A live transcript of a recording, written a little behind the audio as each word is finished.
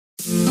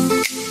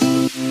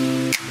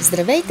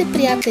Здравейте,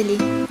 приятели!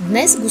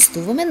 Днес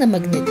гостуваме на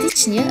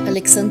магнетичния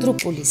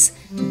Александруполис,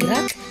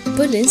 град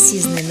пълен с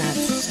изненади.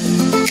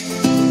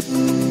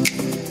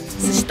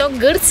 Защо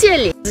Гърция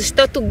ли?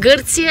 Защото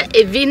Гърция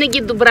е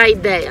винаги добра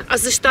идея. А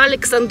защо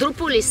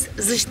Александруполис?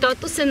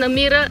 Защото се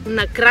намира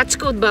на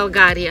крачка от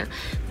България.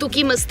 Тук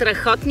има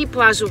страхотни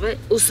плажове.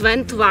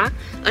 Освен това,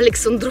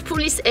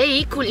 Александруполис е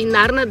и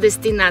кулинарна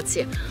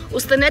дестинация.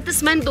 Останете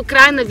с мен до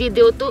края на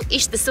видеото и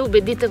ще се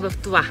убедите в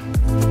това.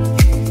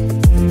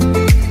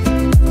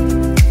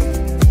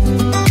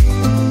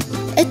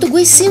 Ето го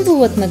и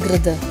символът на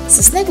града.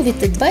 С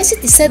неговите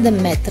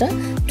 27 метра,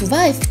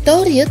 това е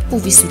вторият по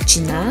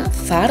височина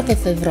фар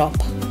в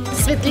Европа.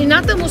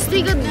 Светлината му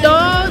стига до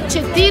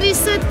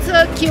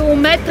 40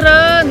 км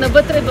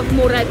навътре в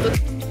морето.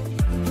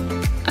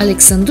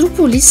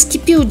 Александруполис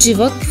кипи от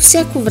живот по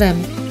всяко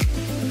време.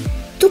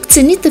 Тук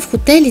цените в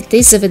хотелите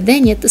и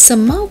заведенията са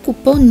малко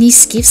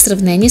по-ниски в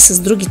сравнение с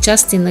други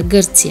части на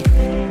Гърция.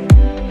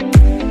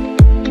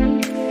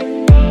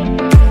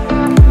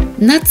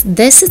 Над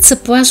 10 са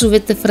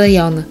плажовете в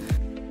района.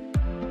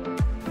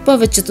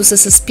 Повечето са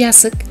с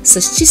пясък,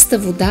 с чиста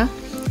вода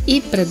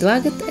и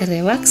предлагат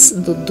релакс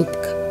до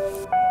дупка.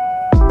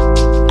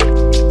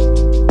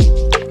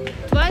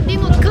 Това е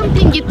един от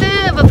къмпингите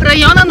в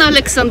района на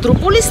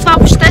Александруполис. Това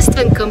е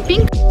обществен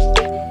къмпинг.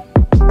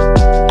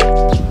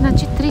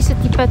 Значи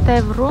 35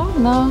 евро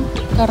на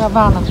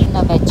каравана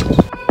на вечер.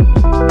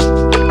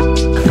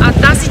 А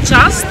тази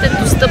част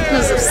е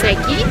достъпна за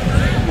всеки.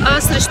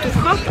 Срещу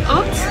вход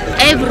от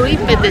евро и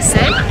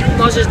 50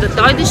 можеш да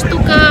дойдеш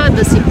тук,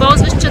 да си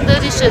ползваш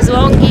чадъри,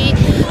 шезлонги.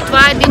 Това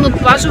е един от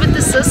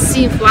плажовете с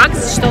син флаг,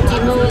 защото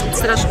има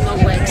страшно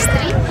много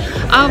екстри.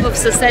 А в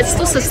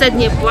съседство,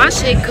 съседния плаж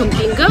е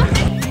къмпинга.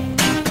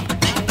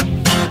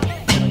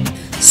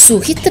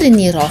 Сухи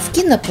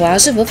тренировки на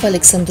плажа в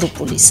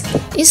Александруполис.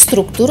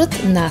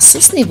 Инструкторът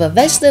Насос ни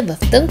въвежда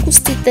в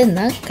тънкостите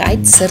на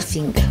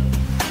кайтсърфинга.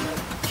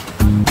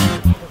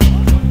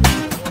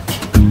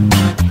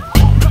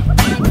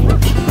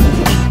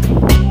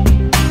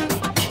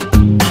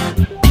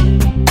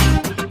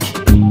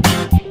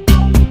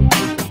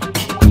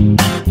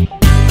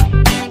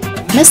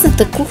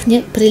 Местната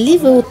кухня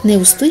прелива от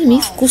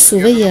неустоими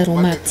вкусове и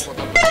аромати.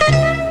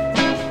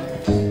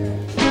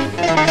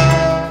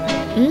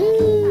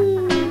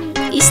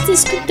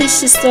 Истинско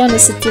пиршество на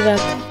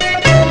сетивата.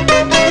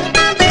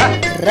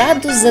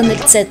 Радост за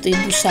нерцето и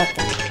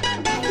душата.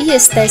 И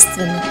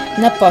естествено,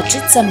 на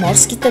почет са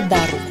морските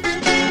дарове.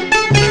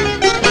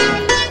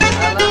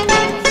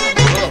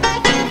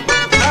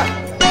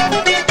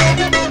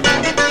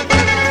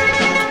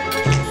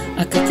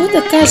 А какво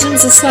да кажем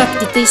за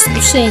сладките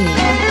изкушения?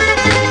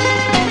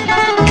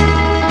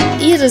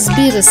 И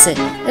разбира се,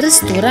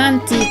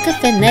 ресторанти,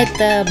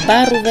 кафенета,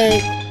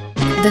 барове,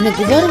 да не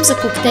говорим за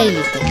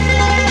коктейлите.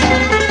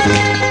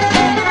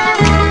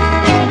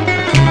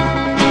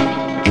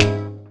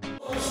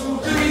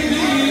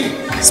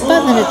 С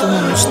падането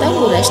на нощта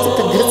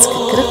горещата гръцка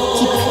кръв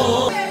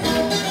кипва.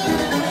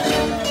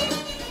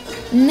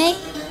 Не,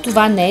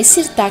 това не е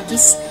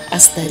сиртакис, а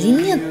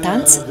старинният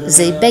танц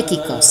за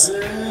ибекикос.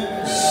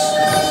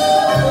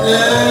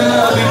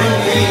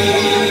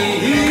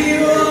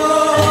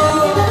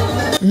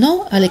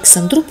 Но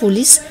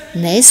Александруполис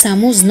не е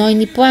само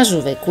знойни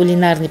плажове,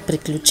 кулинарни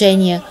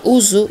приключения,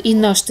 узо и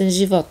нощен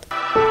живот.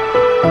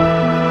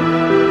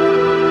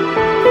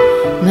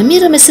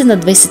 Намираме се на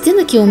 20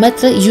 на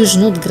километра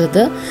южно от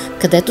града,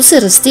 където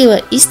се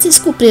разстила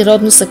истинско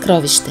природно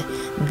съкровище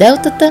 –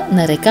 делтата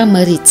на река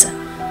Марица.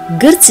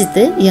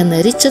 Гърците я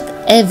наричат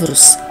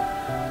Еврос.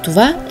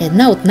 Това е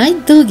една от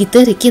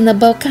най-дългите реки на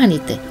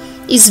Балканите.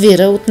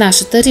 Извира от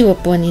нашата Рила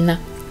планина.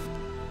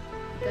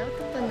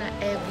 Делтата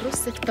на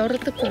Еврос е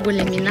втората по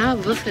големина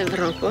в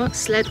Европа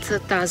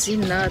след тази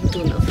на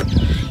Дунав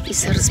и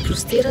се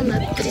разпростира на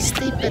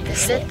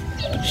 350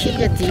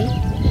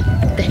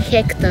 000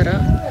 хектара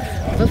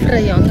в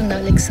района на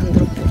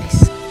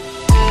Александруполис.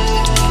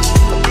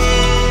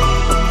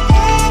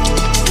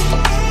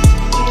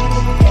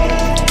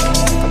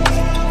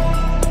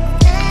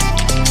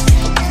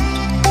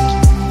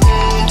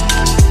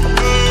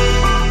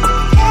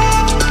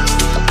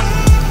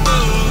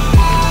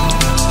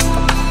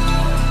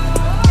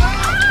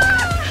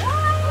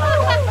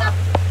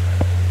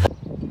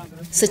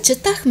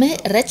 Съчетахме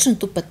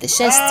речното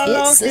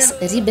пътешествие с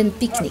рибен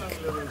пикник.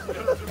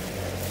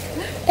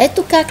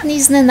 Ето как ни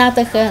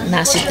изненадаха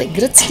нашите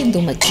гръцки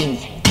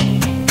домакини.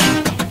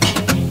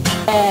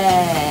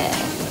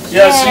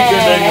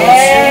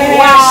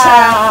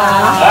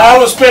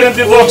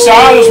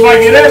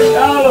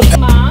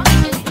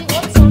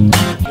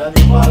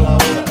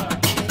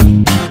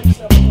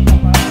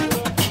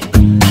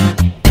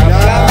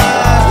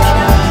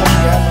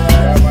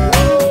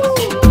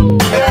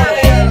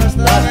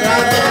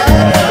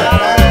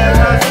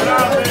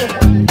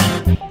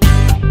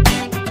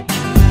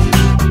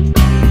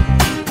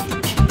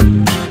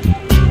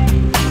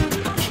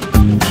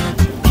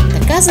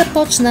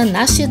 Започна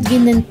нашият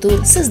винен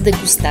тур с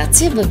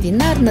дегустация във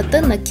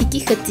винарната на Кики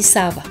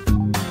Хатисава.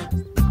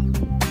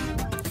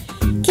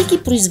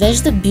 всеки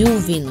произвежда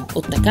биовино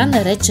от така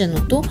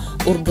нареченото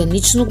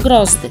органично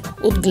грозде,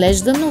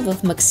 отглеждано в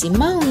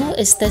максимално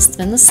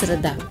естествена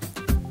среда.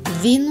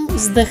 Вино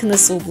с дъх на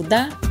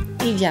свобода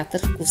и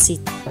вятър в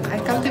косите. I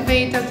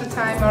cultivate at the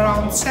time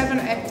around 7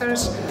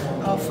 hectares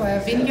of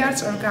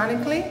vineyards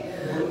organically.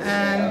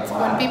 And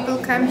when people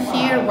come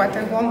here, what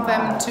I want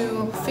them to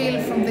feel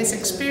from this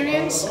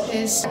experience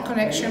is a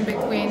connection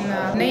between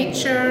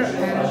nature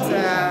and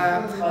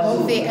all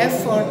the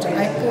effort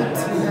I put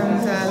and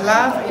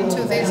love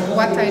into this,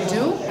 what I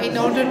do, in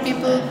order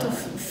people to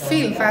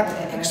feel that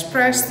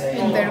expressed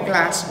in their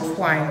glass of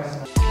wine.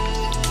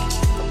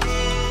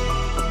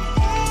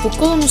 В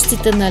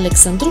околностите на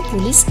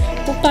Александруполис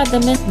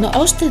попадаме на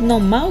още едно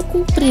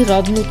малко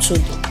природно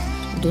чудо.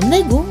 До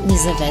него ни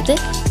заведе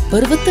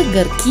първата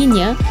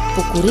гъркиня,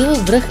 покорила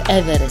връх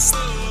Еверест,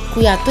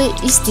 която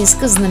е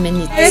истинска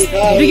знаменитост.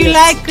 Do you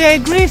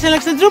like Greece,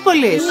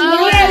 Alexandroupolis?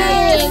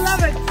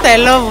 Yes! I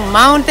love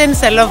mountains,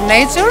 I love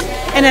nature,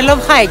 and I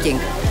love hiking.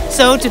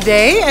 So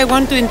today I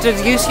want to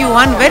introduce you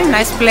one very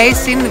nice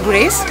place in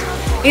Greece,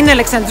 in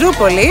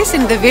Alexandroupolis,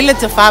 in the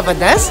village of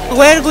Avadas,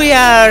 where we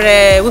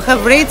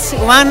have reached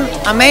one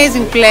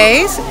amazing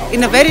place in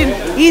a very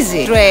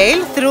easy trail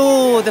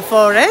through the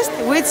forest,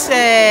 which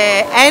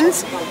ends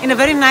in a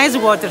very nice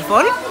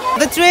waterfall.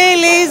 The trail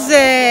is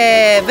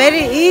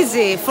very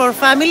easy for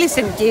families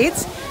and kids.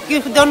 You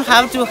don't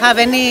have to have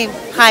any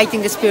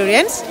hiking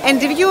experience. And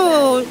if you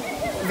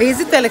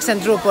visit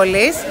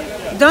Alexandroupolis,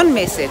 don't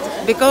miss it,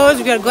 because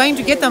we are going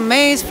to get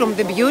amazed from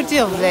the beauty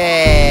of the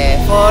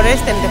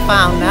forest and the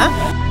fauna.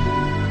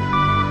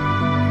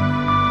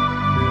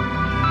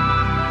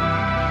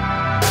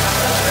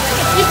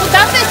 И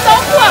водата е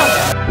топла!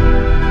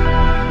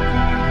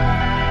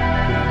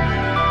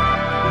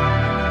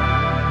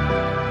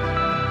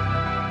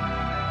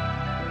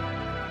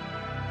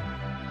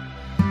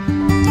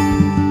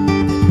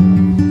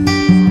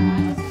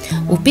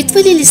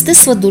 Опитвали ли сте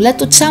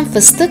сладолед от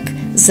шамфастък,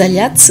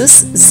 залят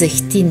с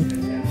зехтин?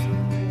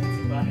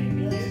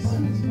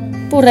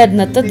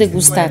 Поредната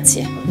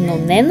дегустация, но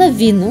не на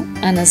вино,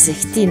 а на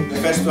зехтин.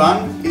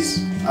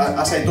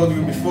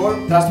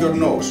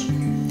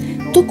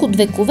 Тук от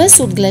векове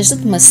се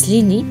отглеждат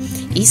маслини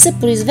и се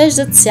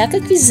произвеждат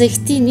всякакви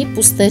зехтини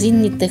по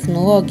старинни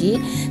технологии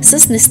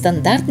с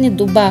нестандартни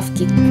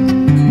добавки.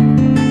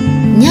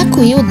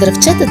 Някои от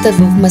дръвчетата в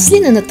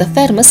маслинената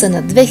ферма са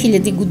на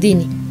 2000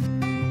 години.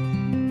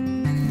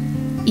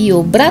 И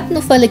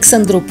обратно в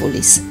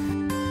Александруполис.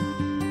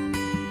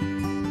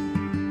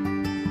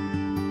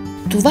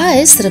 Това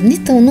е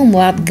сравнително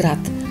млад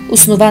град,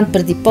 основан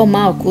преди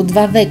по-малко от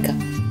 2 века.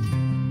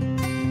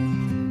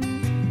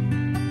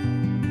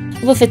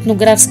 В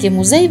етнографския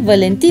музей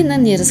Валентина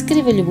ни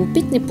разкрива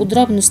любопитни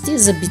подробности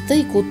за бита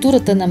и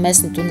културата на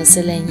местното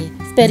население.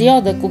 В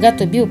периода,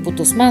 когато е бил под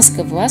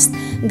османска власт,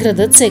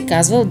 градът се е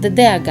казвал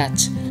Деде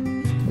Агач.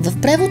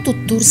 В превод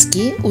от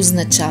турски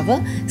означава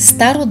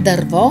старо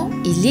дърво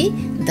или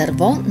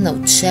дърво на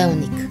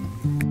отшелник.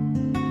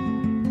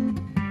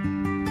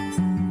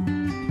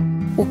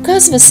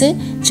 Оказва се,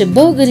 че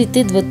българите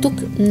идват тук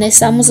не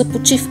само за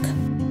почивка.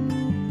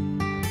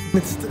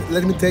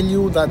 Let me tell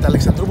you that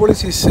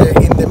Alexandroupolis is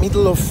in the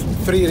middle of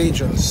 3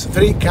 regions,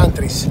 3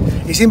 countries.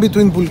 It's in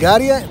between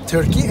Bulgaria,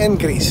 Turkey and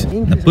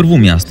Greece. На първо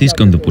място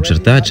искам да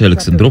подчертая, че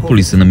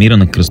Александруполис се намира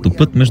на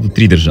кръстопът между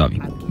 3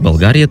 държави –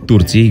 България,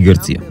 Турция и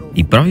Гърция.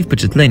 И прави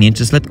впечатление,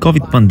 че след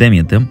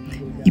COVID-пандемията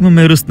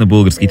имаме ръст на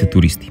българските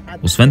туристи.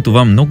 Освен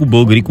това, много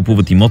българи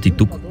купуват имоти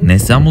тук не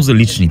само за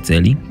лични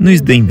цели, но и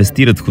за да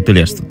инвестират в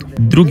хотелиерството.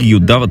 Други ги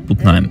отдават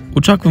под наем.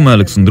 Очакваме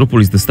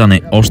Александруполис да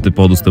стане още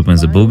по-достъпен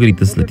за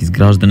българите след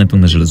изграждането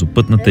на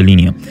железопътната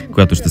линия,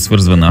 която ще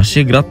свързва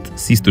нашия град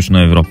с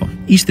източна Европа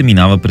и ще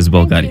минава през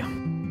България.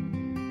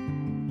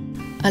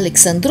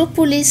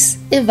 Александруполис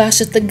е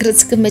вашата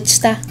гръцка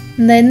мечта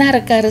на една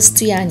ръка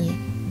разстояние.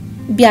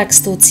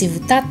 Бягство от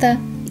сивотата,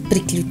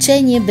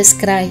 приключение без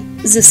край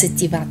за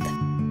сетивата.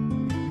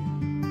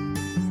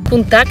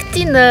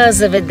 Контакти на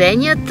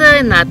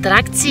заведенията, на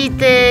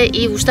атракциите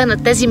и въобще на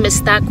тези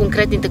места,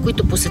 конкретните,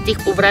 които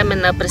посетих по време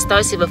на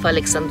престоя си в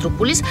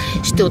Александруполис,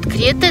 ще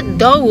откриете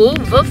долу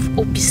в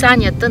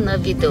описанията на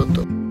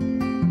видеото.